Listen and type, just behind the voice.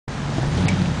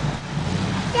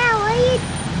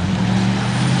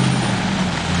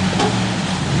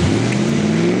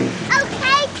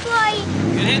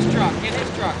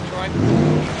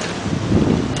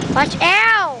Watch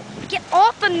out! Get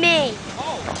off of me!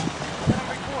 Oh, let him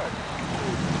record.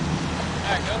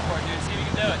 Alright, go for it, dude. See if you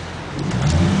can do it.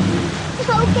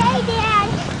 Okay, Dad.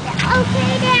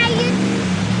 Okay, Dad.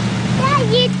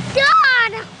 You're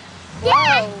done.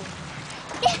 Dad.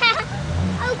 Dad.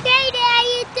 Okay, Dad,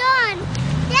 you're done.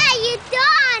 Dad, you're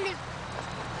done.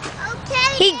 Okay.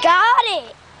 He got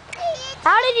it.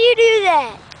 How did you do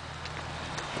that?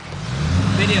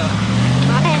 Video.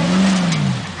 Okay.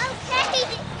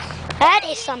 That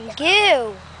is some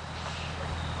goo.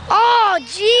 Oh,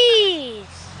 jeez.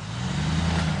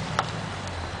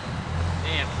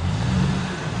 Damn.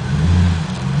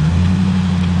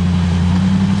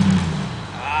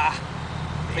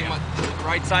 I think my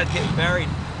right side's getting buried.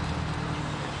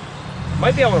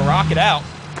 Might be able to rock it out.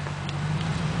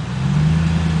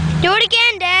 Do it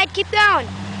again, Dad. Keep going.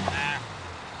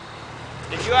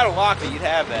 If you had a locker, you'd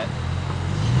have that.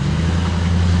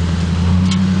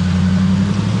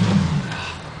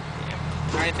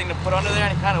 Damn. Anything to put under there?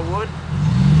 Any kind of wood?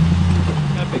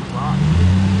 Got a big rock.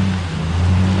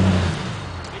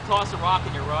 Let me toss a rock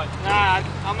in your rut. Nah,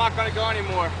 I'm not gonna go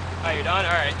anymore. Oh, you're done?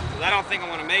 All right. I don't think I'm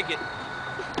gonna make it.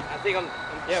 I think I'm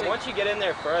yeah, once you get in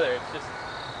there further, it's just...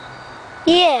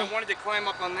 Yeah. I wanted to climb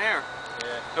up on there.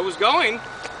 Yeah. I was going,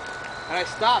 and I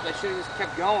stopped. I should have just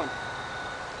kept going.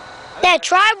 Dad,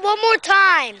 try one more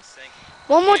time.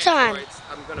 One more time.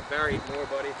 I'm gonna bury it more,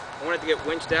 buddy. I want it to get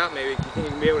winched out, maybe. You think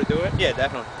you can be able to do it? Yeah,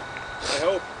 definitely. I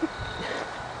hope.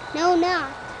 No,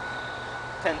 not.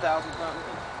 10,000 pounds.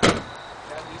 Gotta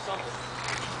do something.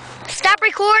 Stop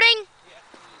recording.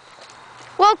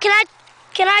 Well, can I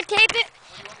tape it?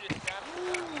 What do you want me to grab?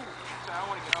 I don't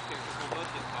want to get up here because we'll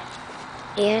lose this time.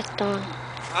 Yeah, it's done.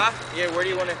 Huh? Yeah, where do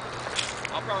you want to?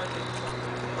 I'll probably do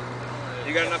something.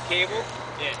 You got enough cable?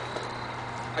 Yeah.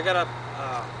 I got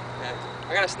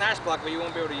a snatch block, but you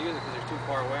won't be able to use it because they're too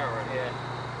far away already. Yeah.